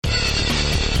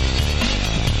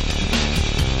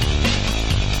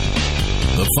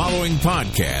The following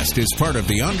podcast is part of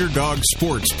the Underdog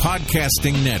Sports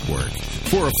Podcasting Network.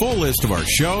 For a full list of our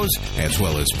shows, as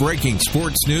well as breaking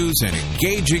sports news and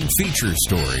engaging feature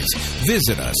stories,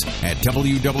 visit us at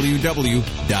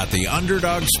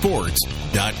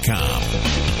www.theunderdogsports.com.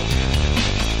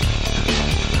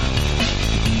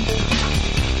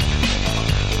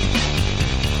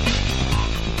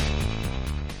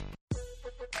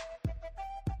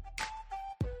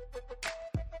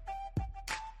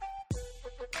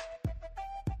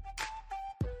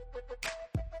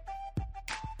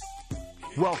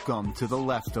 Welcome to The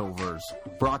Leftovers,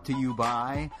 brought to you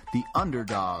by the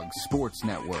Underdog Sports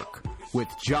Network, with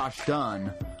Josh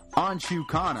Dunn, Anshu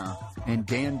and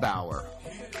Dan Bauer.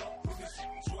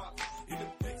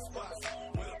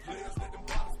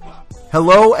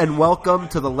 Hello and welcome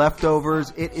to The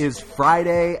Leftovers. It is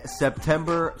Friday,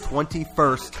 September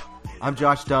 21st. I'm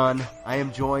Josh Dunn. I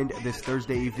am joined this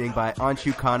Thursday evening by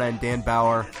Anshu and Dan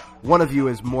Bauer. One of you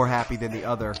is more happy than the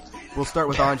other. We'll start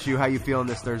with Anshu. How you feeling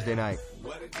this Thursday night?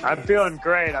 I'm feeling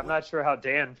great. I'm not sure how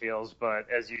Dan feels, but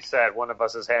as you said, one of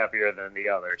us is happier than the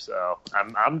other, so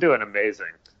I'm doing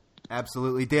amazing.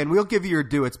 Absolutely. Dan, we'll give you your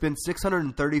due. It's been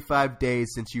 635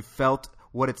 days since you felt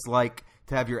what it's like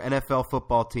to have your NFL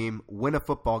football team win a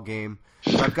football game.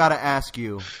 So I've got to ask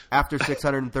you, after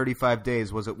 635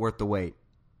 days, was it worth the wait?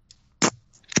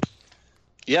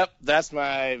 Yep, that's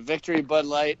my victory Bud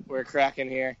Light. We're cracking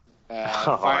here.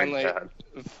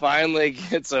 Finally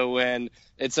gets a win.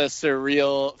 It's a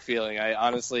surreal feeling.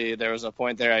 There was a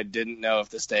point there I didn't know if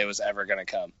this day was ever going to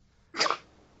come.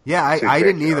 Yeah, I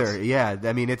didn't either. Yeah,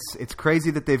 I mean, it's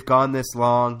crazy that they've gone this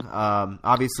long.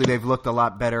 Obviously, they've looked a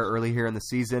lot better early here in the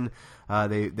season.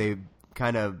 They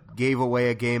kind of gave away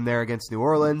a game there against New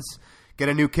Orleans. Get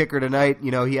a new kicker tonight.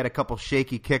 You know, he had a couple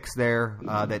shaky kicks there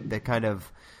that kind of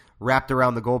wrapped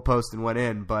around the goalpost and went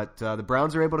in, but the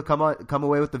Browns are able to come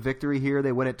away with the victory here.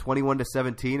 They win it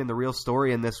 21-17, and the real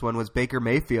story in this one was Baker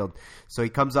Mayfield. So he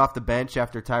comes off the bench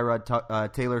after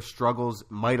Tyrod Taylor struggles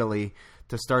mightily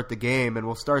to start the game, and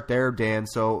we'll start there, Dan.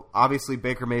 So obviously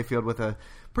Baker Mayfield with a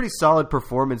pretty solid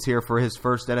performance here for his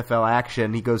first NFL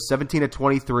action. He goes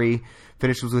 17-23,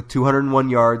 finishes with 201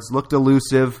 yards, looked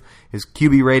elusive. His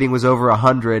QB rating was over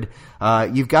 100.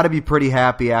 You've got to be pretty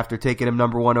happy after taking him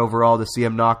number one overall to see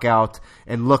him knock out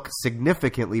and look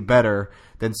significantly better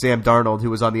than Sam Darnold, who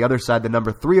was on the other side, the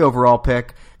number 3 overall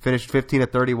pick, finished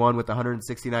 15-31 with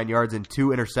 169 yards and 2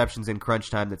 interceptions in crunch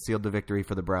time that sealed the victory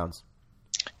for the Browns.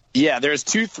 Yeah, there's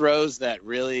 2 throws that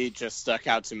really just stuck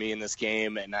out to me in this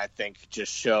game, and I think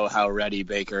just show how ready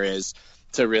Baker is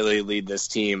to really lead this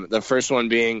team. The first one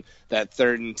being that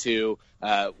 3rd and 2,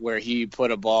 where he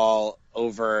put a ball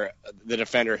over the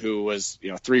defender who was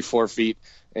 3-4 feet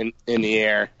in the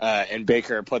air, and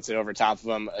Baker puts it over top of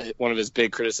him. One of his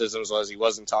big criticisms was he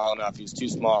wasn't tall enough, he was too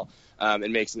small,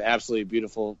 and makes an absolutely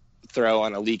beautiful throw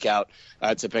on a leak out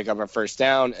to pick up a first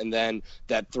down. And then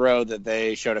that throw that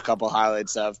they showed a couple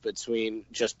highlights of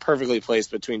just perfectly placed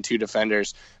between 2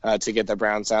 defenders to get the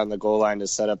Browns out on the goal line to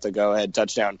set up the go-ahead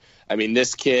touchdown. I mean,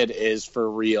 this kid is for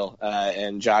real.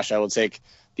 And Josh, I will take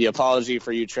the apology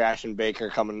for you trashing Baker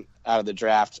coming out of the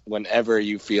draft whenever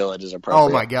you feel it is appropriate. Oh,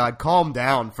 my God. Calm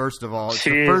down, first of all. It's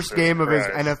the first game of his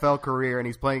NFL career, and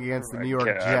he's playing against the New York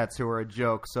Jets, who are a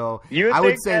joke. So I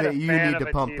would say that you need to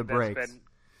pump the brakes.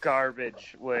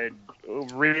 Garbage would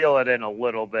reel it in a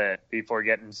little bit before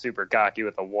getting super cocky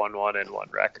with a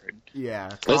 1-1-1 record.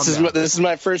 Yeah, this is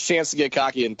my first chance to get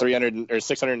cocky in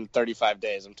 635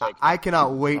 days. I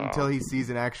cannot wait until he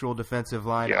sees an actual defensive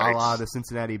line, a la the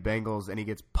Cincinnati Bengals, and he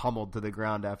gets pummeled to the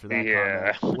ground after that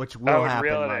comment, which will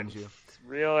happen, mind you.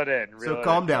 Reel it in. So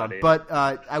calm down. Buddy. But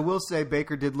I will say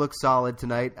Baker did look solid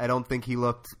tonight. I don't think he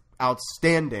looked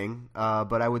outstanding,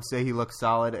 but I would say he looked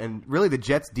solid. And really the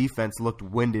Jets defense looked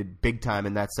winded big time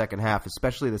in that second half,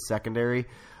 especially the secondary.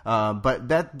 But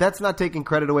that's not taking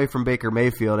credit away from Baker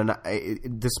Mayfield.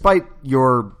 And despite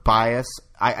your bias,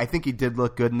 I think he did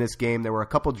look good in this game. There were a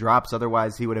couple drops.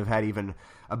 Otherwise, he would have had even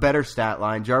a better stat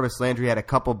line. Jarvis Landry had a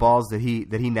couple balls that he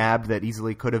nabbed that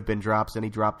easily could have been drops, and he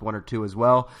dropped 1 or 2 as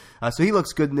well. So he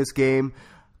looks good in this game.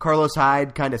 Carlos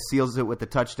Hyde kind of seals it with the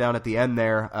touchdown at the end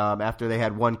there after they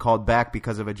had one called back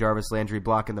because of a Jarvis Landry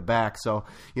block in the back. So,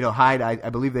 Hyde, I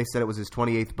believe they said it was his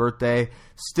 28th birthday.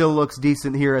 Still looks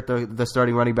decent here at the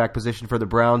starting running back position for the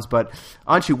Browns. But,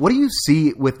 Anshu, what do you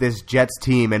see with this Jets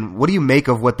team, and what do you make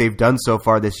of what they've done so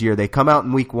far this year? They come out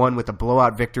in Week 1 with a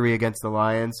blowout victory against the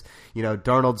Lions.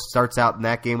 Darnold starts out in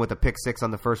that game with a pick 6 on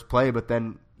the first play, but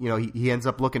then he ends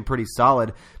up looking pretty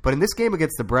solid. But in this game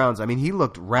against the Browns, I mean, he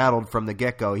looked rattled from the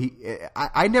get-go.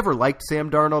 I never liked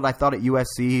Sam Darnold. I thought at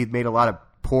USC he'd made a lot of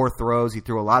poor throws. He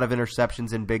threw a lot of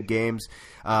interceptions in big games.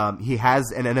 He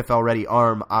has an NFL-ready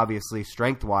arm, obviously,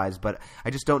 strength-wise, but I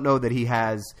just don't know that he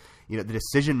has the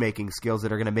decision-making skills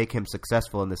that are going to make him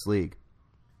successful in this league.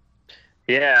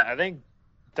 Yeah, I think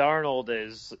Darnold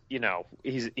is,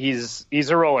 he's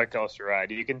a roller coaster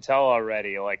ride. You can tell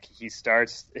already, like, he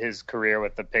starts his career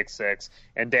with the pick six.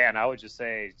 And Dan, I would just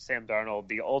say Sam Darnold,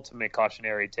 the ultimate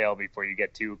cautionary tale before you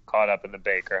get too caught up in the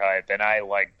Baker hype. And I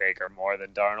like Baker more than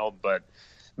Darnold, but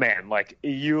man, like,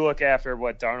 you look after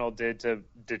what Darnold did to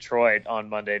Detroit on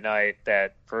Monday night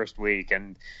that first week,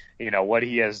 and what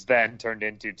he has then turned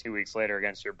into 2 weeks later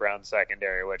against your Browns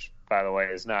secondary, which, by the way,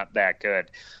 is not that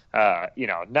good.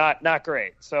 Not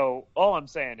great. So all I'm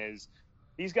saying is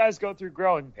these guys go through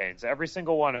growing pains, every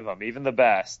single one of them, even the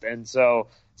best. And so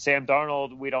Sam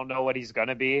Darnold, we don't know what he's going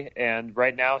to be. And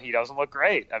right now he doesn't look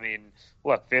great. I mean,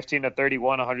 look, 15 to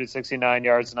 31, 169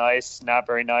 yards, nice, not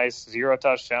very nice, 0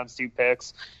 touchdowns, 2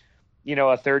 picks.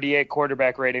 A 38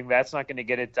 quarterback rating, that's not going to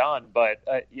get it done. But,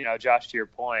 Josh, to your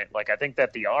point, like, I think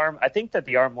that the arm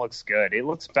looks good. It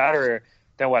looks better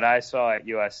than what I saw at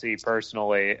USC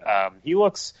personally. He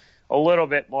looks a little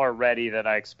bit more ready than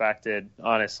I expected,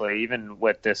 honestly, even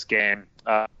with this game.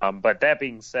 But that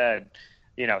being said,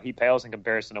 he pales in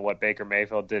comparison to what Baker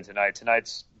Mayfield did tonight.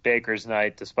 Tonight's Baker's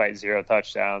night, despite 0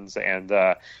 touchdowns. And,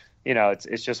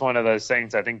 it's just one of those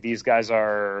things. I think these guys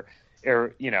are –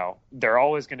 they're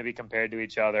always going to be compared to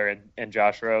each other, and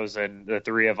Josh Rosen, the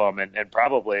three of them, and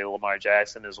probably Lamar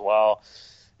Jackson as well.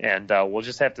 And we'll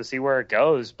just have to see where it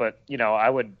goes. But, I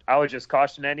would just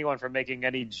caution anyone from making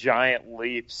any giant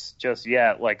leaps just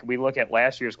yet. Like, we look at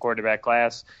last year's quarterback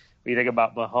class, we think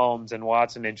about Mahomes and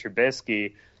Watson and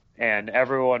Trubisky, and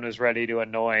everyone was ready to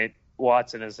anoint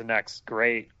Watson as the next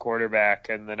great quarterback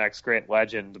and the next great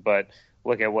legend. But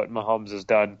look at what Mahomes has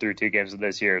done through 2 games of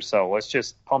this year. So let's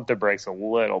just pump the brakes a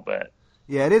little bit.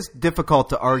 Yeah, it is difficult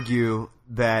to argue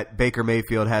that Baker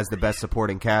Mayfield has the best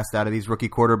supporting cast out of these rookie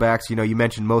quarterbacks. You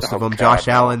mentioned most of them. Josh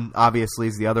Allen, obviously,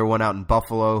 is the other one out in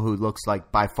Buffalo who looks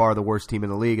like by far the worst team in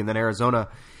the league. And then Arizona,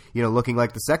 looking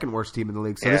like the second worst team in the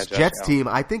league. So this Jets team,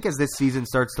 I think as this season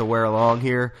starts to wear along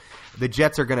here, the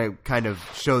Jets are going to kind of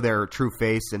show their true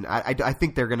face, and I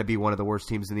think they're going to be one of the worst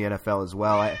teams in the NFL as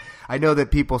well. I know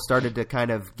that people started to kind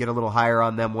of get a little higher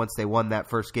on them once they won that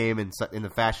first game in the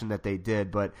fashion that they did.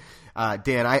 But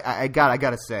Dan, I got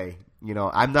to say,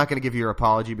 I'm not going to give you your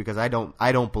apology because I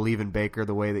don't believe in Baker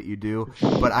the way that you do.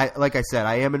 But like I said,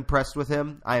 I am impressed with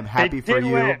him. I am happy for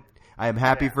you. Win. I am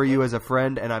happy for you as a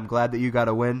friend, and I'm glad that you got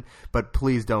a win, but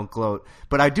please don't gloat.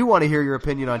 But I do want to hear your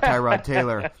opinion on Tyrod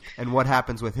Taylor and what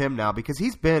happens with him now, because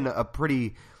he's been a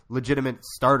pretty legitimate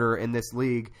starter in this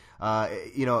league.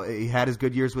 He had his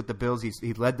good years with the Bills.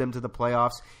 He led them to the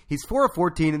playoffs. He's 4 of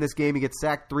 14 in this game. He gets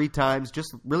sacked 3 times,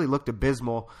 just really looked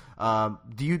abysmal.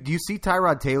 Do you see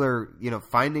Tyrod Taylor,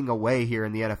 finding a way here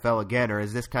in the NFL again, or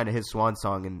is this kind of his swan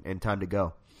song and time to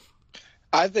go?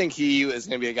 I think he is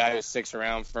going to be a guy who sticks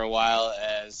around for a while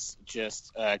as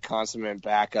just a consummate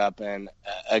backup and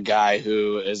a guy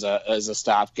who is a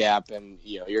stopgap. And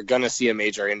you're going to see a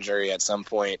major injury at some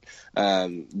point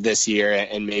this year,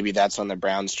 and maybe that's when the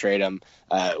Browns trade him,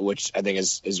 which I think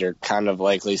is your kind of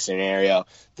likely scenario.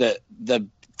 The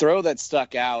throw that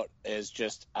stuck out is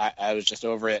just I was just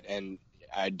over it, and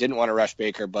I didn't want to rush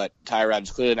Baker, but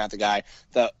Tyrod's clearly not the guy.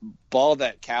 The ball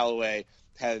that Callaway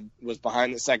was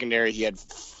behind the secondary. He had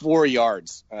 4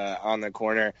 yards on the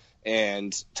corner,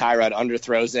 and Tyrod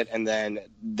underthrows it, and then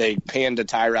they pan to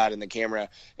Tyrod in the camera,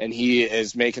 and he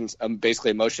is making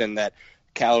basically a motion that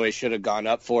Callaway should have gone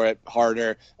up for it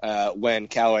harder when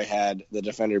Callaway had the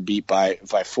defender beat by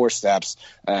 4 steps.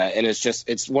 And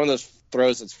it's one of those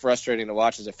throws that's frustrating to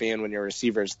watch as a fan when your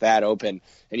receiver is that open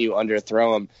and you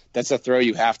underthrow him. That's a throw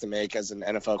you have to make as an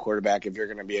NFL quarterback if you're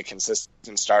going to be a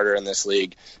consistent starter in this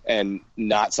league and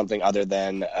not something other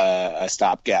than a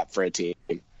stopgap for a team.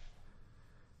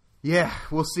 Yeah,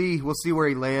 we'll see. We'll see where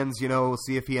he lands. We'll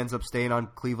see if he ends up staying on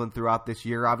Cleveland throughout this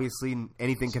year. Obviously,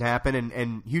 anything could happen.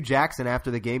 And Hugh Jackson,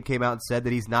 after the game, came out and said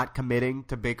that he's not committing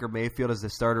to Baker Mayfield as the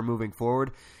starter moving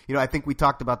forward. I think we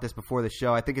talked about this before the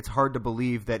show. I think it's hard to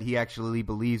believe that he actually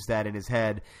believes that in his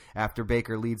head after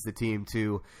Baker leads the team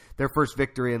to their first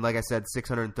victory in, like I said,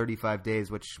 635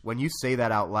 days, which when you say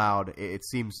that out loud, it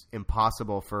seems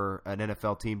impossible for an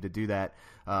NFL team to do that.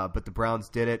 But the Browns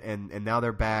did it, and now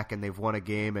they're back, and they've won a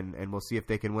game, and we'll see if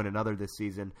they can win another this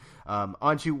season.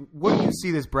 Anshu, what do you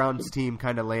see this Browns team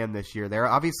kind of land this year? Their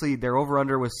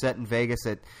over-under was set in Vegas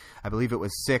at I believe it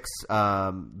was 6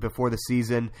 before the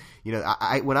season. You know,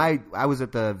 when I was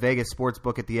at the Vegas sports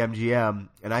book at the MGM,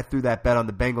 and I threw that bet on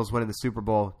the Bengals winning the Super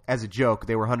Bowl as a joke.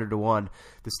 They were 100-1.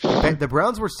 The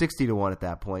Browns were 60-1 at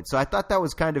that point. So I thought that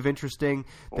was kind of interesting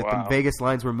that the Vegas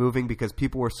lines were moving because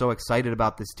people were so excited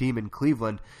about this team in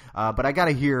Cleveland. But I got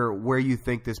to hear where you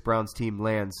think this Browns team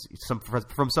lands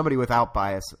from somebody without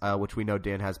bias, which we know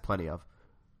Dan has plenty of.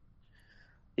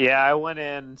 Yeah, I went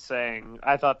in saying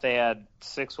I thought they had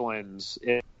 6 wins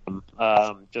in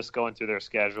just going through their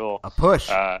schedule. A push.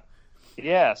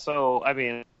 Yeah, so, I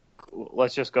mean,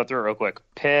 let's just go through it real quick.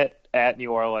 Pitt at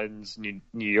New Orleans, New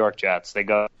York Jets. They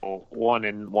go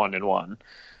 1-1.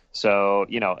 So,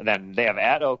 you know, then they have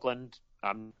at Oakland.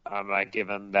 I'm not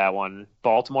giving that one.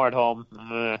 Baltimore at home.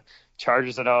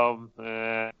 Chargers at home.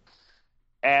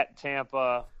 At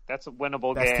Tampa. That's a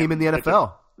winnable game. Best team in the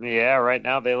NFL. Yeah, right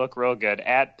now they look real good.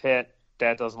 At Pitt,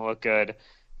 that doesn't look good.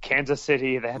 Kansas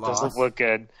City, that doesn't look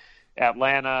good.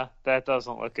 Atlanta, that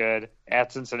doesn't look good.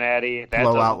 At Cincinnati, that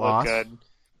doesn't look good.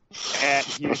 At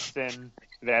Houston,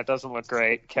 that doesn't look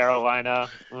great.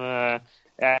 Carolina,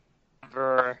 at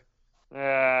Denver,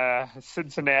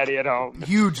 Cincinnati at home.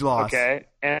 Huge loss. Okay,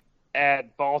 and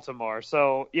at Baltimore.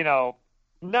 So, you know,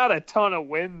 not a ton of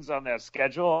wins on that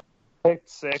schedule.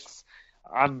 Picked 6.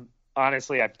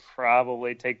 Honestly, I'd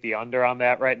probably take the under on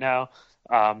that right now.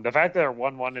 The fact that they're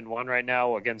 1-1 right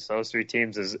now against those 3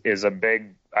 teams is a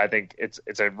big. I think it's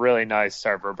a really nice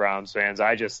start for Browns fans.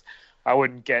 I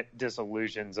wouldn't get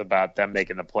disillusions about them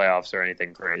making the playoffs or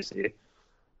anything crazy.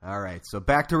 All right, so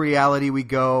back to reality we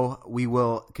go. We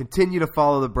will continue to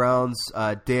follow the Browns.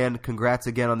 Dan, congrats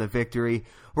again on the victory.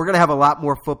 We're going to have a lot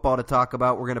more football to talk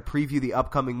about. We're going to preview the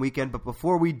upcoming weekend, but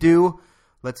before we do,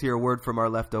 let's hear a word from our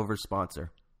leftovers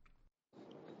sponsor.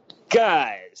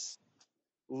 Guys,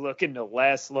 looking to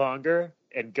last longer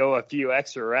and go a few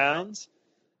extra rounds?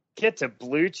 Get to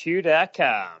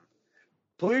BlueChew.com.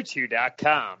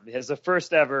 BlueChew.com is the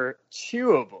first ever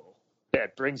chewable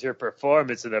that brings your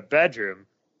performance in the bedroom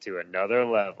to another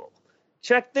level.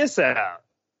 Check this out.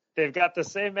 They've got the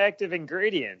same active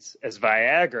ingredients as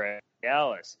Viagra and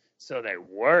Cialis, so they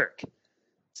work.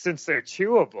 Since they're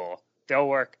chewable, they'll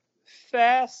work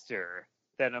faster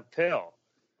than a pill.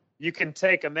 You can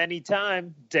take them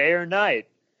anytime, day or night,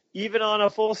 even on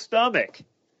a full stomach.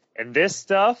 And this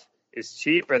stuff is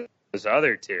cheaper than those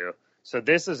other 2, so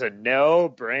this is a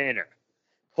no-brainer.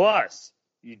 Plus,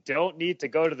 you don't need to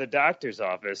go to the doctor's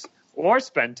office or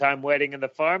spend time waiting in the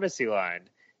pharmacy line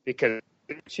because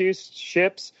Chew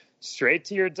ships straight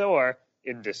to your door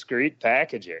in discreet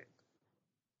packaging.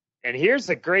 And here's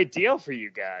a great deal for you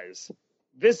guys.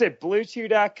 Visit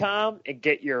BlueChew.com and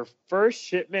get your first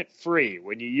shipment free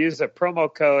when you use the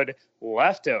promo code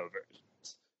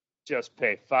LEFTOVERS. Just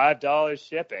pay $5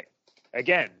 shipping.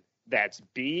 Again, that's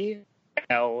BlueChew.com.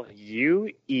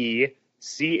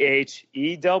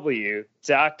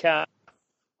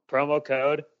 Promo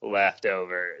code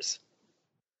LEFTOVERS.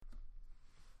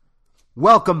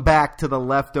 Welcome back to the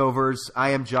Leftovers.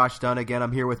 I am Josh Dunn again.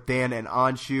 I'm here with Dan and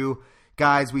Anshu.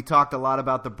 Guys, we talked a lot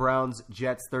about the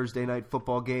Browns-Jets Thursday night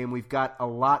football game. We've got a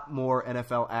lot more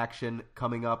NFL action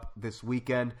coming up this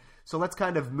weekend. So let's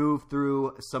kind of move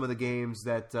through some of the games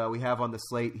that we have on the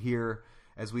slate here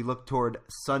as we look toward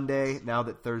Sunday, now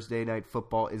that Thursday night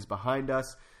football is behind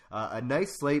us. A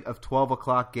nice slate of 12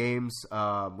 o'clock games.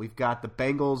 We've got the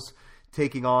Bengals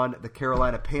taking on the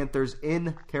Carolina Panthers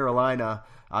in Carolina,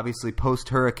 obviously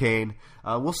post-hurricane.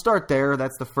 We'll start there.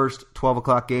 That's the first 12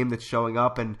 o'clock game that's showing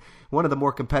up, and one of the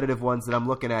more competitive ones that I'm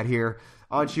looking at here.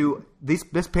 Anshu,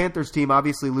 this Panthers team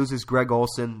obviously loses Greg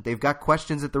Olsen. They've got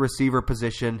questions at the receiver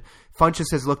position.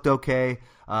 Funchess has looked okay.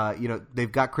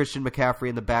 They've got Christian McCaffrey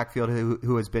in the backfield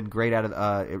who has been great at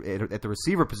the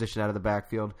receiver position out of the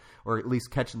backfield, or at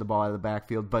least catching the ball out of the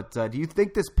backfield. But do you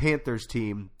think this Panthers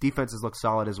team, defenses look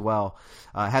solid as well,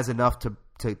 has enough to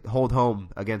hold home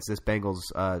against this Bengals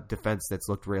defense that's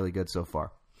looked really good so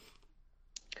far?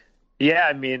 Yeah,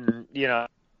 I mean,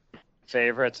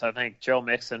 favorites. I think Joe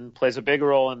Mixon plays a big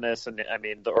role in this, and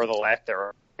or the lack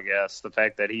thereof, I guess. The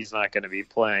fact that he's not going to be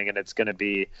playing, and it's going to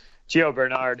be Gio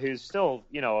Bernard, who's still,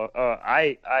 I'm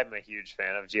a huge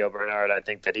fan of Gio Bernard. I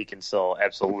think that he can still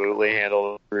absolutely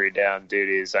handle the 3-down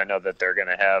duties. I know that they're going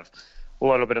to have a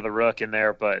little bit of the rook in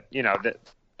there, but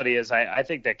I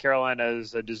think that Carolina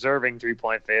is a deserving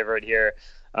 3-point favorite here.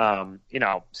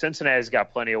 Cincinnati's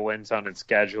got plenty of wins on its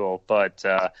schedule, but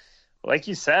like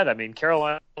you said,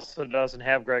 Carolina also doesn't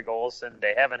have Greg Olsen.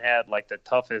 They haven't had the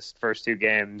toughest first 2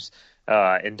 games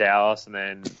in Dallas and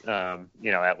then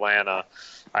Atlanta.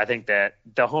 I think that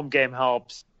the home game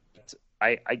helps.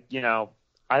 I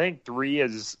I think 3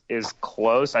 is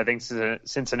close. I think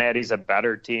Cincinnati's a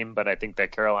better team, but I think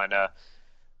that Carolina,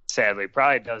 sadly,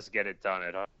 probably does get it done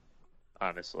at home,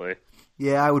 honestly.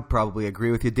 Yeah, I would probably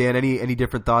agree with you, Dan. Any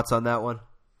different thoughts on that one?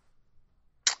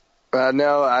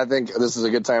 No, I think this is a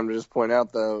good time to just point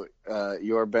out, though,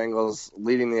 your Bengals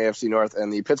leading the AFC North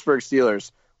and the Pittsburgh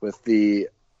Steelers with the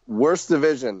worst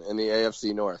division in the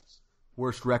AFC North.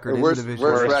 Worst record in the division.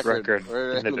 Worst record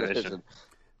in the division.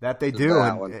 That they do,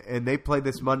 and they played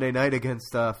this Monday night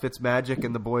against Fitzmagic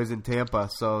and the boys in Tampa.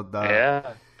 So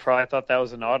yeah, probably thought that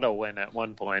was an auto win at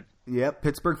one point. Yep,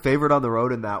 Pittsburgh favored on the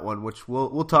road in that one, which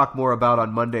we'll talk more about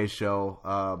on Monday's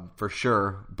show for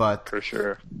sure. But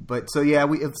so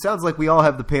yeah, it sounds like we all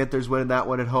have the Panthers winning that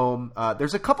one at home.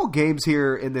 There's a couple games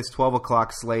here in this 12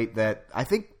 o'clock slate that I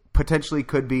think potentially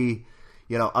could be,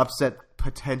 upset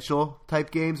potential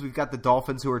type games. We've got the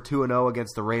Dolphins who are 2-0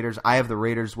 against the Raiders. I have the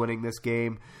Raiders winning this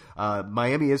game.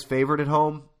 Miami is favored at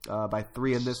home by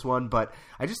 3 in this one, but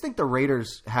I just think the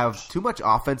Raiders have too much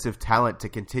offensive talent to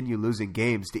continue losing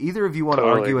games. Do either of you want to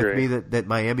argue with me that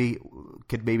Miami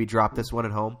could maybe drop this one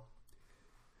at home?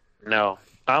 No,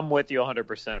 I'm with you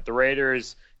 100%. The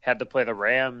Raiders had to play the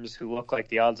Rams, who look like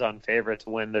the odds-on favorite to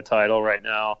win the title right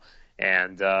now.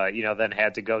 And, then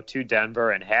had to go to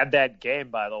Denver and had that game,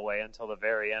 by the way, until the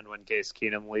very end when Case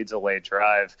Keenum leads a late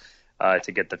drive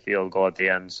to get the field goal at the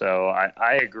end. So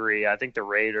I agree. I think the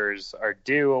Raiders are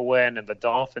due a win, and the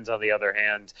Dolphins, on the other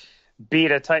hand,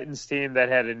 beat a Titans team that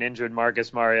had an injured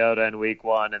Marcus Mariota in week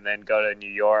 1 and then go to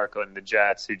New York and the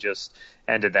Jets, who just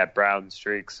ended that Brown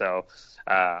streak. So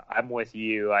I'm with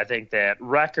you. I think that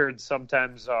records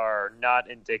sometimes are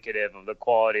not indicative of the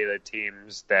quality of the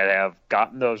teams that have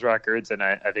gotten those records, and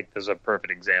I think there's a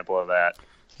perfect example of that.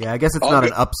 Yeah, I guess it's not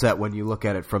an upset when you look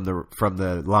at it from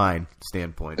the line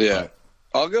standpoint. Yeah,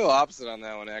 I'll go opposite on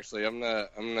that one. Actually, I'm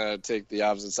gonna take the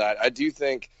opposite side. I do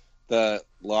think the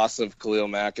loss of Khalil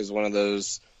Mack is one of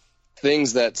those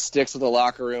things that sticks with the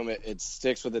locker room. It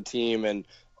sticks with the team, and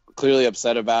clearly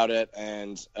upset about it.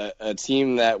 And a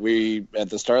team that we at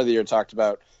the start of the year talked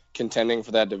about contending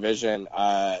for that division,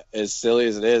 as silly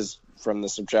as it is from the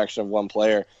subtraction of one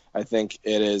player, I think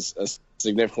it is a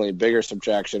significantly bigger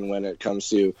subtraction when it comes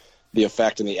to the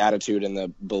effect and the attitude and the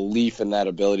belief in that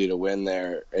ability to win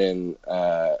there in,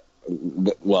 now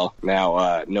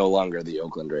no longer the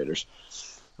Oakland Raiders.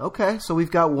 Okay, so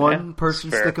we've got one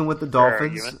person sticking with the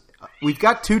Dolphins. We've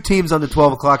got 2 teams on the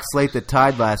 12 o'clock slate that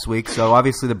tied last week, so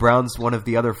obviously the Browns one of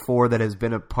the other 4 that has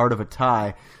been a part of a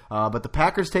tie. But the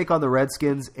Packers take on the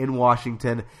Redskins in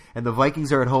Washington, and the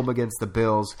Vikings are at home against the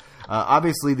Bills.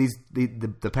 Obviously,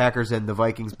 the Packers and the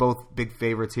Vikings, both big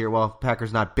favorites here. Well,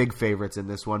 Packers not big favorites in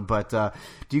this one, but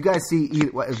do you guys see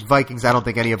Vikings? I don't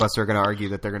think any of us are going to argue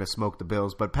that they're going to smoke the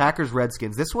Bills, but Packers,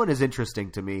 Redskins, this one is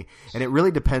interesting to me, and it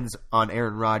really depends on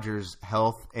Aaron Rodgers'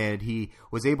 health, and he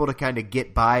was able to kind of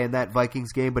get by in that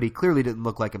Vikings game, but he clearly didn't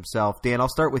look like himself. Dan, I'll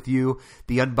start with you,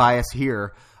 the unbiased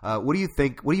here. What do you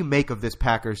think? What do you make of this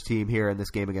Packers team here in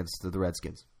this game against the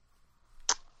Redskins?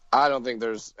 I don't think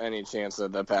there's any chance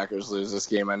that the Packers lose this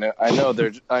game. I know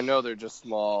they're just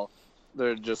small.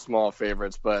 They're just small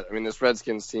favorites, but I mean this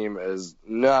Redskins team is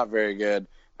not very good.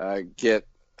 Get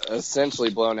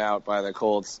essentially blown out by the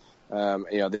Colts.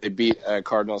 They beat a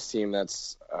Cardinals team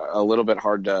that's a little bit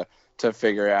hard to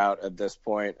figure out at this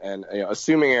point. And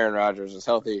assuming Aaron Rodgers is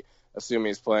healthy, assuming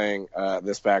he's playing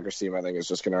this Packers team, I think is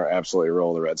just going to absolutely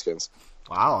roll the Redskins.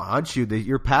 Wow, Anshu,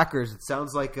 your Packers, it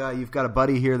sounds like you've got a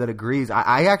buddy here that agrees.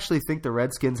 I actually think the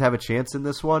Redskins have a chance in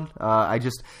this one.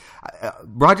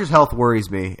 Rodgers' health worries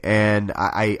me, and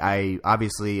I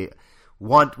obviously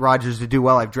want Rodgers to do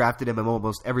well. I've drafted him in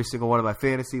almost every single one of my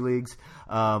fantasy leagues,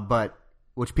 but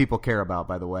which people care about,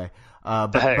 by the way.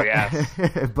 But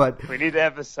we need to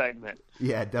have a segment.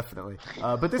 Yeah, definitely.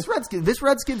 But this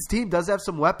Redskins team does have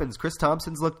some weapons. Chris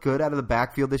Thompson's looked good out of the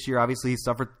backfield this year. Obviously, he's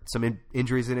suffered some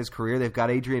injuries in his career. They've got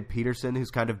Adrian Peterson,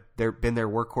 who's kind of been their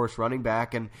workhorse running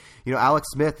back, and Alex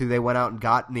Smith, who they went out and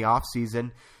got in the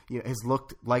offseason, has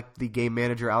looked like the game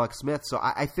manager Alex Smith. So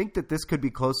I think that this could be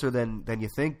closer than you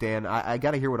think, Dan. I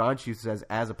got to hear what Anshu says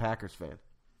as a Packers fan.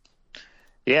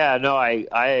 Yeah, no,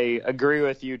 I agree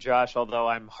with you, Josh, although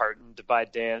I'm heartened by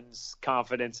Dan's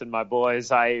confidence in my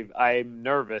boys. I'm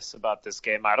nervous about this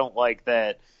game. I don't like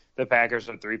that the Packers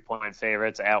are 3-point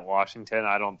favorites at Washington.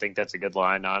 I don't think that's a good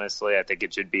line, honestly. I think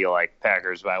it should be like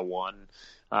Packers by 1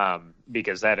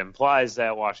 because that implies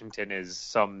that Washington is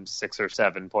some 6 or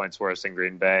 7 points worse than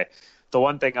Green Bay. The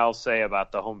one thing I'll say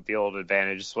about the home field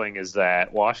advantage swing is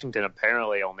that Washington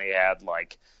apparently only had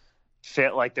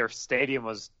their stadium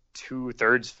was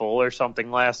 2/3 full or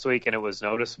something last week, and it was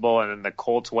noticeable. And then the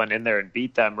Colts went in there and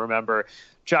beat them. Remember,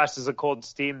 Josh, is a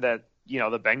Colts team that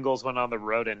the Bengals went on the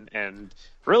road and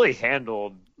really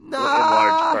handled in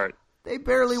large part. They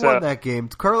barely won that game.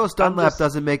 Carlos Dunlap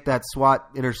doesn't make that SWAT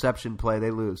interception play,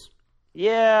 they lose.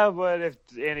 Yeah, but if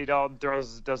Andy Dalton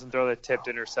doesn't throw the tipped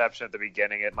interception at the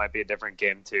beginning, it might be a different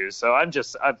game too. So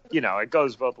it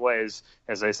goes both ways,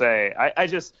 as they say. I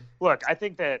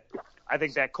think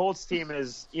that Colts team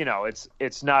is,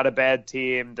 it's not a bad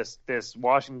team. This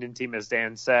Washington team, as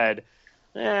Dan said,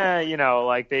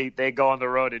 they go on the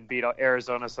road and beat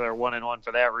Arizona, so they're 1-1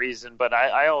 for that reason. But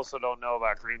I also don't know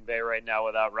about Green Bay right now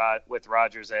with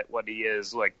Rodgers at what he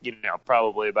is,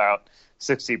 probably about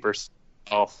 60%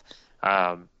 off.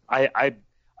 I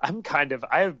kind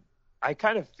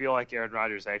of feel like Aaron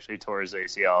Rodgers actually tore his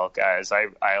ACL, guys.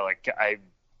 I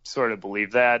sort of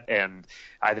believe that, and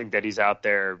I think that he's out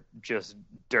there just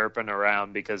derping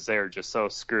around because they're just so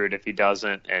screwed if he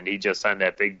doesn't, and he just signed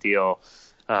that big deal.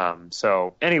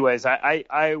 So anyways,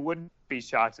 I wouldn't be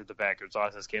shocked if the Packers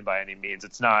lost this game by any means.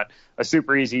 It's not a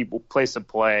super easy place to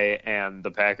play, and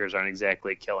the Packers aren't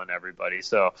exactly killing everybody.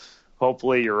 So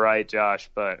hopefully you're right, Josh,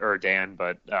 or Dan,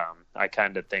 but I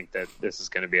kind of think that this is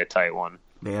going to be a tight one.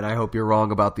 Man, I hope you're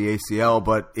wrong about the ACL,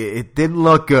 but it didn't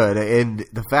look good. And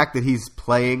the fact that he's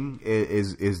playing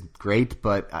is great,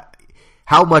 but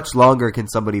how much longer can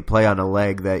somebody play on a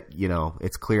leg that,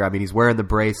 it's clear? I mean, he's wearing the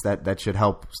brace that should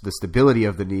help the stability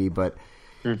of the knee, but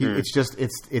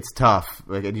it's tough.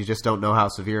 And you just don't know how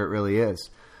severe it really is.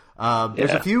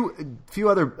 There's a few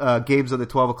other games on the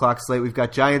 12 o'clock slate. We've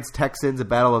got Giants-Texans, a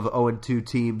battle of 0-2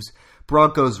 teams.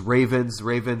 Broncos-Ravens.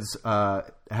 Ravens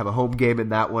have a home game in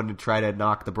that one to try to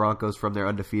knock the Broncos from their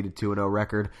undefeated 2-0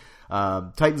 record.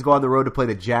 Titans go on the road to play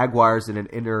the Jaguars in an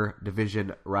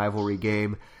inter-division rivalry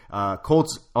game.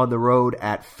 Colts on the road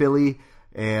at Philly,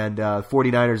 and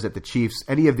 49ers at the Chiefs.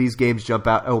 Any of these games jump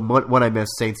out? Oh, one I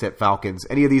missed, Saints at Falcons.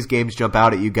 Any of these games jump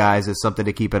out at you guys as something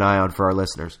to keep an eye on for our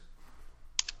listeners?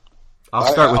 I'll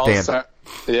start with Dan.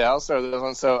 I'll start with this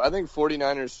one. So I think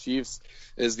 49ers Chiefs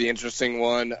is the interesting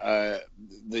one.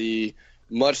 The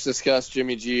much discussed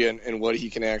Jimmy G and what he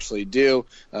can actually do.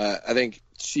 I think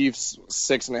Chiefs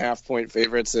 6.5-point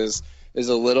favorites is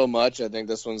a little much. I think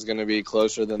this one's going to be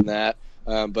closer than that.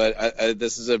 But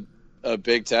this is a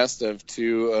big test of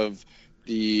two of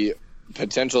the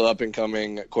potential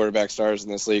up-and-coming quarterback stars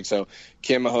in this league. So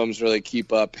can Mahomes really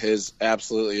keep up his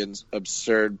absolutely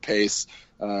absurd pace?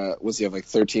 What's he have,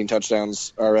 13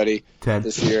 touchdowns already 10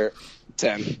 this year?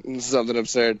 10. Something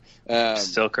absurd.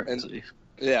 Still crazy.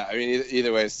 Yeah, I mean,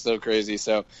 either way, it's still crazy.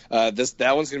 So that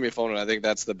one's going to be a fun one. I think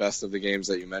that's the best of the games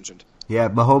that you mentioned. Yeah,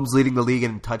 Mahomes leading the league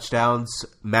in touchdowns.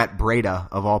 Matt Breida,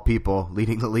 of all people,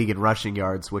 leading the league in rushing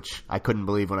yards, which I couldn't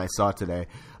believe when I saw today.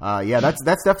 That's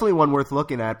definitely one worth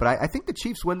looking at. But I think the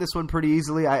Chiefs win this one pretty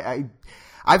easily.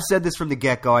 I've said this from the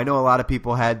get-go. I know a lot of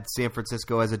people had San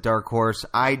Francisco as a dark horse.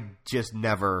 I just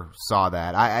never saw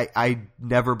that. I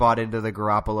never bought into the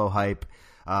Garoppolo hype.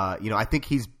 I think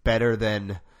he's better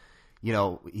than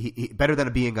better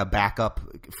than being a backup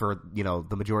for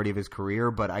the majority of his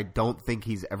career. But I don't think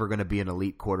he's ever going to be an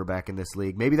elite quarterback in this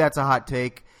league. Maybe that's a hot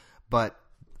take, but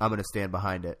I'm going to stand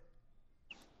behind it.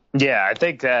 Yeah, I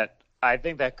think that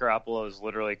Garoppolo is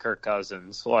literally Kirk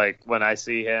Cousins. When I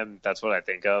see him, that's what I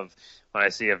think of. When I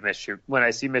see Mr.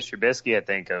 Trubisky, I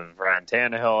think of Ryan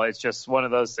Tannehill. It's just one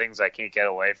of those things I can't get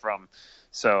away from.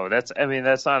 So that's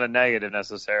not a negative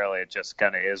necessarily. It just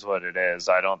kind of is what it is.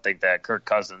 I don't think that Kirk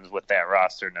Cousins with that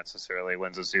roster necessarily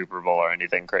wins a Super Bowl or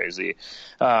anything crazy.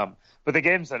 But the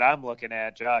games that I'm looking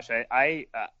at, Josh, I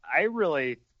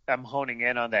really am honing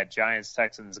in on that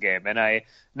Giants-Texans game. And I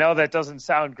know that doesn't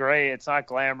sound great. It's not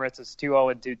glamorous. It's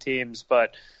 2-0-2 teams,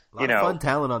 but a lot of fun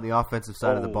talent on the offensive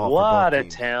side of the ball. A lot of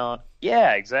talent.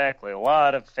 Yeah, exactly. A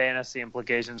lot of fantasy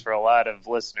implications for a lot of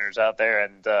listeners out there.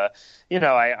 And,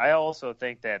 I also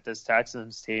think that this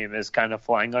Texans team is kind of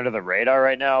flying under the radar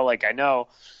right now. I know,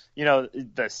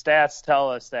 the stats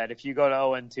tell us that if you go to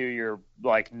 0-2, you're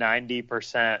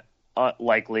 90%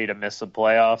 likely to miss the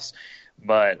playoffs.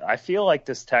 But I feel like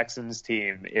this Texans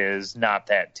team is not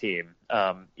that team.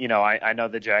 I know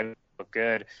the Jaguars look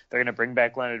good. They're going to bring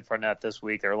back Leonard Fournette this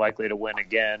week. They're likely to win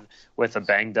again with a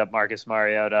banged-up Marcus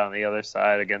Mariota on the other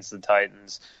side against the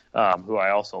Titans, who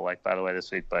I also like, by the way,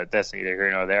 this week. But that's neither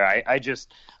here nor there. I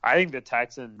think the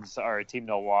Texans are a team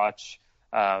to watch.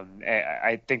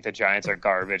 I think the Giants are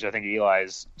garbage. I think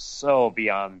Eli's so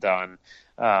beyond done.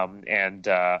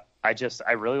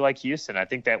 I really like Houston. I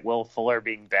think that Will Fuller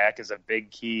being back is a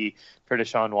big key for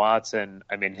Deshaun Watson.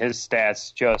 I mean, his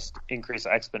stats just increase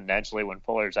exponentially when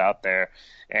Fuller's out there.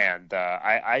 And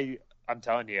I I'm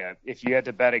telling you, if you had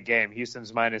to bet a game,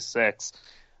 Houston's -6,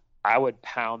 I would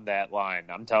pound that line.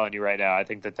 I'm telling you right now, I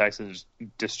think the Texans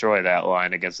destroy that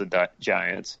line against the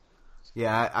Giants.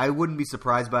 Yeah, I wouldn't be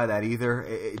surprised by that either.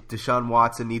 Deshaun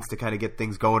Watson needs to kind of get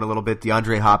things going a little bit.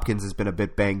 DeAndre Hopkins has been a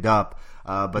bit banged up,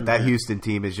 but that Houston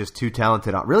team is just too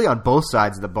talented, really on both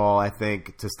sides of the ball, I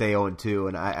think, to stay 0-2,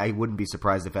 and I wouldn't be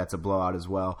surprised if that's a blowout as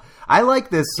well. I like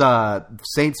this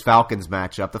Saints-Falcons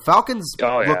matchup. The Falcons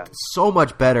looked so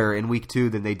much better in Week 2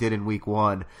 than they did in Week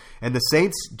 1, and the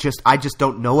Saints I just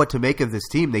don't know what to make of this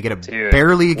team. They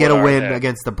barely get a win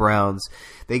against the Browns.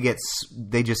 They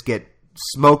just get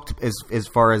smoked as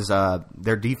far as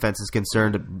their defense is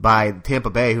concerned by Tampa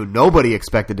Bay, who nobody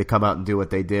expected to come out and do what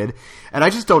they did. And I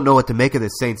just don't know what to make of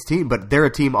this Saints team, but they're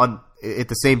a team at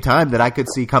the same time that I could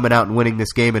see coming out and winning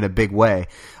this game in a big way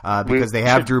because they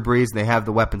have Drew Brees and they have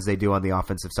the weapons they do on the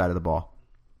offensive side of the ball.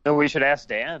 No, we should ask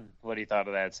Dan what he thought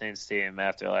of that Saints team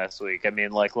after last week. I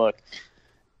mean, look,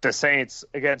 the Saints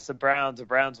against the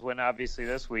Browns win obviously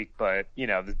this week, but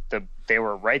they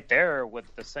were right there with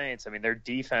the Saints. I mean, their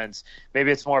defense,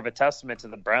 maybe it's more of a testament to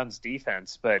the Browns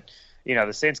defense, but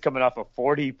the Saints coming off a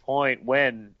 40-point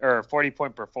win or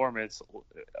 40-point performance,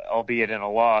 albeit in a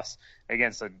loss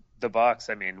against the Bucs.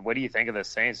 I mean, what do you think of the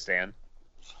Saints, Dan?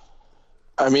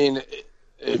 I mean,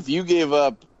 if you gave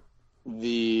up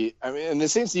and the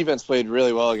Saints defense played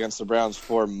really well against the Browns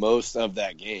for most of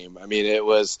that game. I mean, it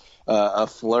was a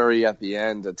flurry at the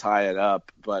end to tie it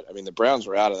up, but I mean, the Browns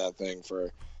were out of that thing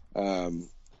for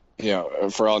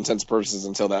all intents and purposes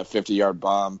until that 50-yard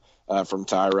bomb from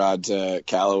Tyrod to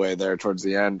Callaway there towards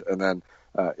the end, and then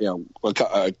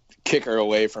a kicker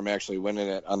away from actually winning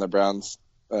it on the Browns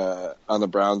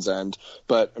end.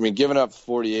 But I mean, giving up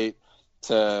 48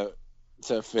 to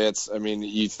Fitz, I mean,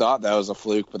 you thought that was a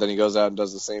fluke, but then he goes out and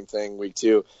does the same thing Week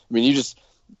 2. I mean,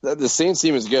 the Saints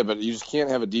team is good, but you just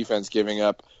can't have a defense giving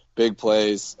up big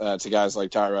plays to guys like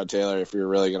Tyrod Taylor if you're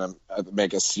really going to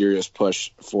make a serious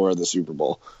push for the Super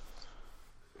Bowl.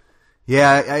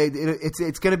 Yeah,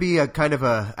 it's going to be a kind of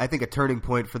I think a turning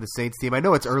point for the Saints team. I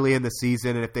know it's early in the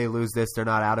season, and if they lose this, they're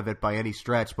not out of it by any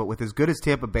stretch. But with as good as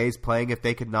Tampa Bay's playing, if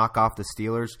they could knock off the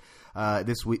Steelers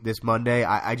this Monday,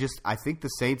 I think the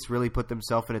Saints really put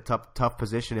themselves in a tough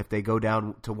position if they go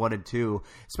down to 1-2,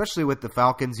 especially with the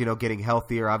Falcons, getting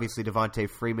healthier. Obviously, Devontae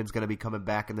Freeman's going to be coming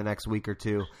back in the next week or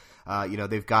two.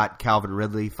 They've got Calvin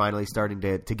Ridley finally starting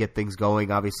to get things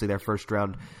going. Obviously, their first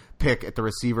round pick at the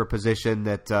receiver position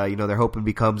that they're hoping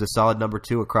becomes a solid number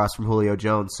 2 across from Julio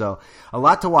Jones. So a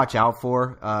lot to watch out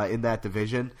for in that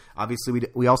division. Obviously,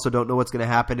 we also don't know what's going to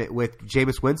happen with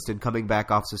Jameis Winston coming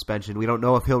back off suspension. We don't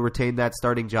know if he'll retain that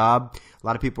starting job. A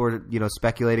lot of people are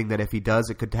speculating that if he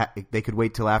does, they could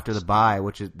wait till after the bye,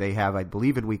 which they have, I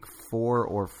believe, in week 4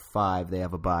 or 5 they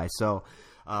have a bye. So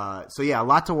yeah, a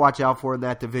lot to watch out for in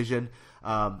that division.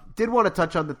 Did want to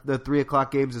touch on the 3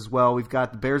 o'clock games as well. We've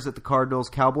got the Bears at the Cardinals,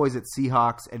 Cowboys at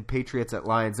Seahawks, and Patriots at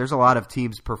Lions. There's a lot of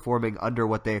teams performing under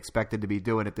what they expected to be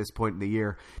doing at this point in the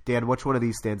year. Dan, which one of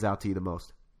these stands out to you the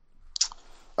most?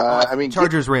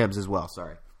 Chargers, Rams as well.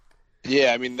 Sorry.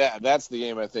 Yeah, I mean that's the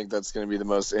game I think that's going to be the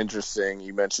most interesting.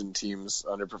 You mentioned teams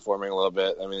underperforming a little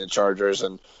bit. I mean the Chargers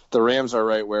and the Rams are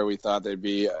right where we thought they'd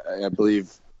be. I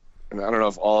believe. I don't know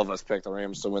if all of us picked the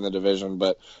Rams to win the division,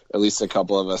 but at least a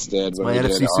couple of us did. My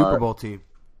NFC Super Bowl team.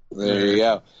 There you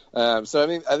go. So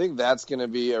I think that's going to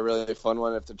be a really fun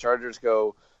one. If the Chargers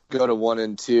go to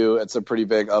 1-2, it's a pretty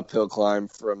big uphill climb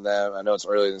from them. I know it's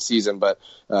early in the season, but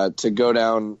to go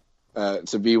down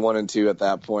to be 1-2 at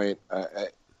that point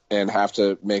and have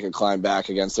to make a climb back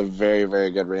against a very,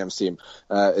 very good Rams team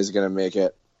is going to make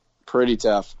it pretty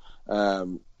tough.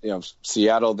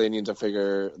 Seattle, they need to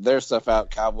figure their stuff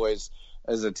out. Cowboys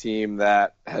as a team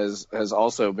that has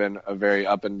also been a very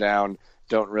up and down.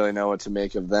 Don't really know what to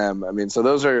make of them. I mean, so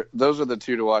those are the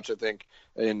two to watch, I think,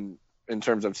 in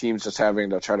terms of teams just having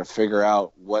to try to figure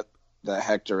out what the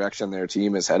heck direction their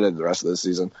team is headed the rest of the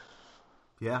season.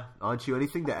 Yeah. Anshu,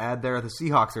 anything to add there? The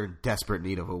Seahawks are in desperate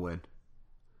need of a win.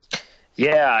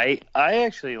 Yeah, I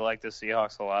actually like the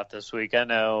Seahawks a lot this week. I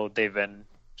know they've been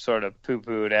sort of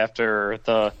poo-pooed after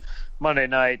the Monday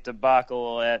night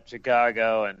debacle at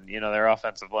Chicago, and their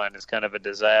offensive line is kind of a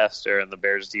disaster, and the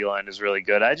Bears' D-line is really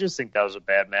good. I just think that was a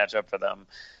bad matchup for them.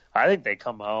 I think they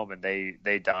come home and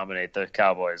they dominate the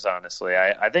Cowboys, honestly.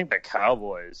 I think the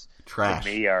Cowboys, trash,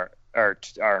 to me, are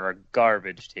a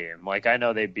garbage team. Like, I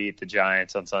know they beat the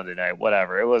Giants on Sunday night,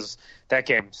 whatever. That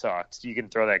game sucked. You can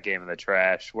throw that game in the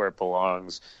trash where it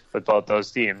belongs with both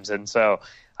those teams. And so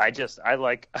I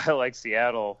like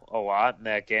Seattle a lot in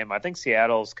that game. I think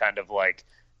Seattle's kind of like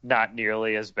not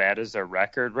nearly as bad as their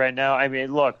record right now. I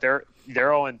mean, look, they're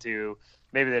 0-2.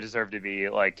 maybe they deserve to be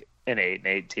like an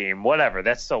 8-8 team, whatever.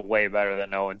 That's still way better than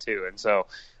 0-2. And so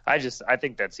I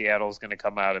think that Seattle's going to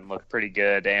come out and look pretty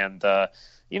good. And the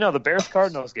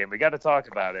Bears-Cardinals game, we got to talk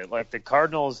about it. Like, the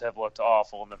Cardinals have looked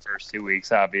awful in the first 2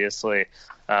 weeks, obviously,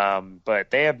 but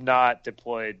they have not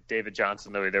deployed David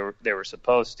Johnson the way they were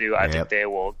supposed to. I think they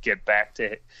will get back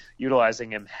to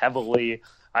utilizing him heavily.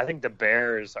 I think the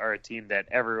Bears are a team that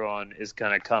everyone is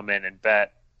going to come in and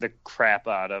bet the crap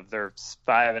out of. They're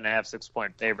 5.5,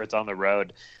 6-point favorites on the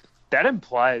road. That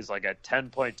implies like a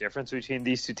 10-point difference between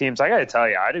these two teams. I got to tell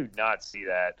you, I do not see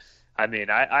that. I mean,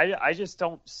 I just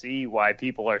don't see why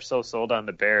people are so sold on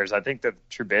the Bears. I think that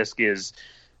Trubisky is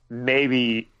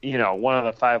maybe, one of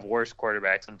the 5 worst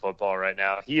quarterbacks in football right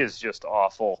now. He is just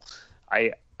awful.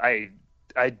 I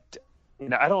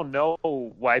don't know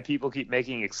why people keep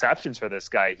making exceptions for this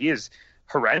guy. He is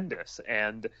horrendous.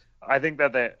 And I think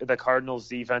that the Cardinals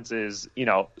defense is,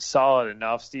 solid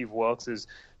enough. Steve Wilkes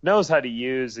knows how to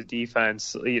use the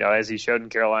defense, as he showed in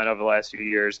Carolina over the last few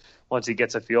years once he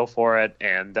gets a feel for it.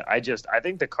 And I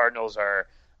think the Cardinals are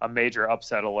a major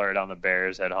upset alert on the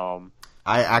Bears at home.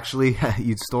 I actually,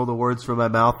 you stole the words from my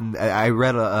mouth, and I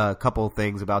read a couple of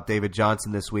things about David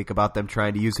Johnson this week about them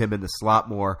trying to use him in the slot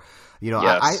more.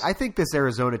 Yes. I think this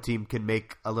Arizona team can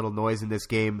make a little noise in this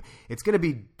game. It's going to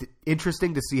be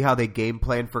interesting to see how they game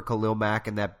plan for Khalil Mack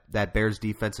and that Bears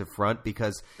defensive front,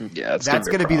 because that's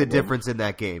going to be the difference in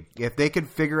that game. If they can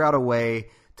figure out a way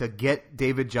to get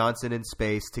David Johnson in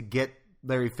space, to get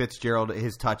Larry Fitzgerald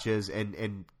his touches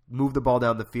and move the ball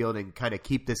down the field and kind of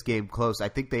keep this game close, I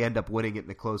think they end up winning it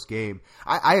in a close game.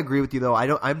 I agree with you, though.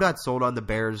 I'm not sold on the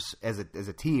Bears as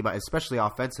a team, especially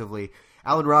offensively.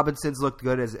 Allen Robinson's looked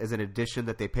good as an addition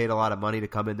that they paid a lot of money to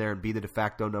come in there and be the de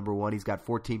facto number one. He's got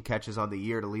 14 catches on the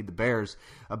year to lead the Bears.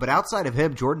 But outside of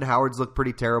him, Jordan Howard's looked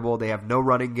pretty terrible. They have no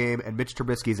running game, and Mitch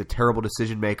Trubisky's a terrible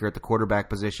decision maker at the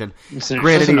quarterback position.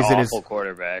 Granted, he's an awful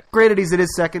quarterback. Granted, he's in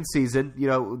his second season.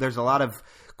 There's a lot of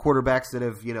quarterbacks that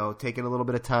have, taken a little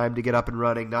bit of time to get up and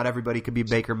running. Not everybody can be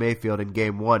Baker Mayfield in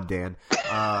game one, Dan.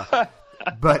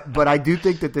 But I do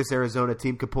think that this Arizona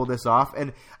team could pull this off.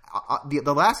 And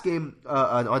the last game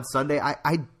on Sunday,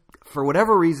 I for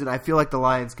whatever reason, I feel like the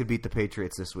Lions could beat the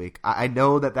Patriots this week. I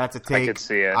know that that's a take. I could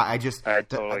see it. I just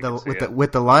totally could see it.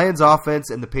 With the Lions offense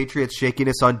and the Patriots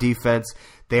shakiness on defense,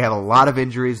 they have a lot of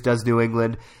injuries, does New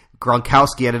England.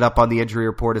 Gronkowski ended up on the injury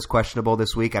report as questionable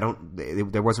this week.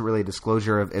 There wasn't really a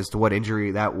disclosure as to what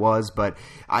injury that was, but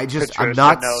I'm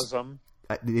not. Knows him.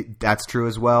 That's true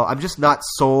as well. I'm just not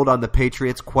sold on the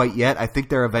Patriots quite yet. I think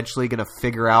they're eventually going to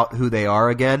figure out who they are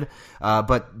again.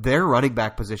 But their running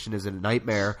back position is a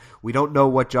nightmare. We don't know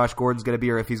what Josh Gordon's going to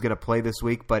be or if he's going to play this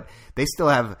week, but they still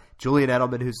have Julian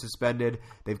Edelman who's suspended.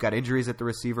 They've got injuries at the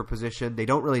receiver position. They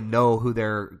don't really know who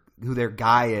their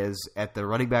guy is at the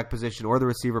running back position or the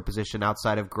receiver position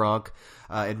outside of Gronk.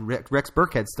 And Rex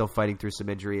Burkhead's still fighting through some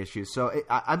injury issues. So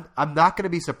I'm not going to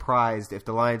be surprised if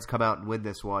the Lions come out and win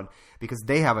this one, because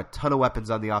they have a ton of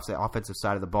weapons on the offensive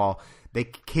side of the ball. They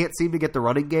can't seem to get the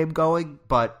running game going,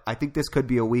 but I think this could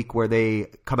be a week where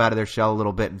they come out of their shell a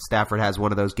little bit, and Stafford has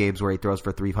one of those games where he throws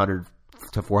for 300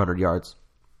 to 400 yards.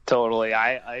 Totally.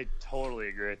 I totally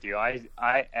agree with you.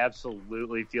 I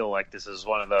absolutely feel like this is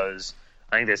one of those,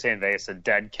 I think they say in Vegas, a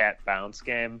dead cat bounce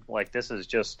game. Like, this is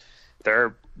just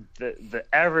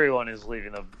everyone is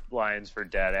leaving the Lions for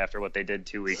dead after what they did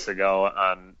 2 weeks ago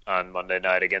on Monday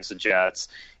night against the Jets.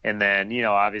 And then,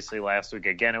 obviously last week,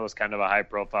 again, it was kind of a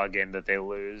high-profile game that they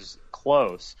lose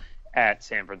close at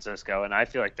San Francisco. And I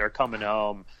feel like they're coming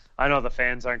home. I know the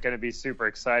fans aren't going to be super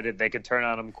excited. They could turn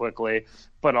on them quickly.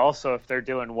 But also, if they're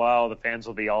doing well, the fans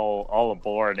will be all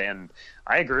aboard. And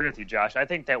I agree with you, Josh. I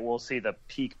think that we'll see the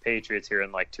peak Patriots here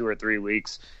in like 2 or 3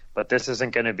 weeks. But this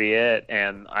isn't going to be it,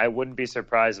 and I wouldn't be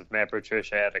surprised if Matt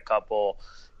Patricia had a couple,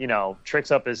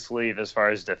 tricks up his sleeve as far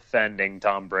as defending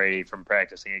Tom Brady from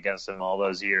practicing against him all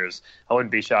those years. I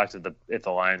wouldn't be shocked if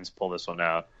the Lions pull this one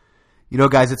out.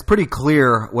 Guys, it's pretty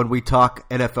clear when we talk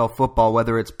NFL football,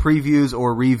 whether it's previews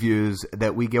or reviews,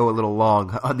 that we go a little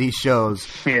long on these shows.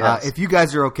 Yes. If you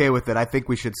guys are okay with it, I think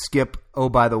we should skip Oh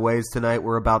By the Ways tonight.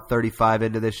 We're about 35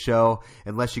 into this show,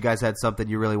 unless you guys had something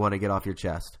you really want to get off your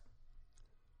chest.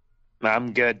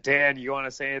 I'm good. Dan, you want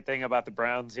to say anything about the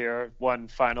Browns here? One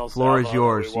final floor is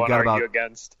yours. You got about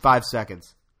 5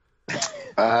 seconds.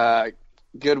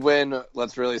 Good win.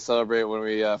 Let's really celebrate when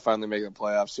we finally make the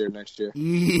playoffs here next year.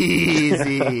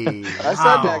 Easy. I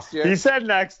said next year. He said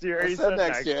next year. He said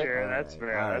next year. That's fair.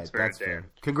 Right, that's fair, Dan.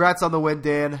 Congrats on the win,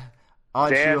 Dan.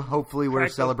 Dan, hopefully we're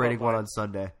celebrating one on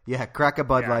Sunday. Yeah, crack a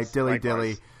Bud Light,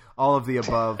 dilly, all of the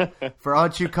above. For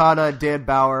Anshu Khanna and Dan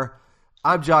Bauer,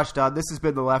 I'm Josh Dunn. This has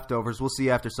been The Leftovers. We'll see you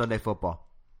after Sunday football.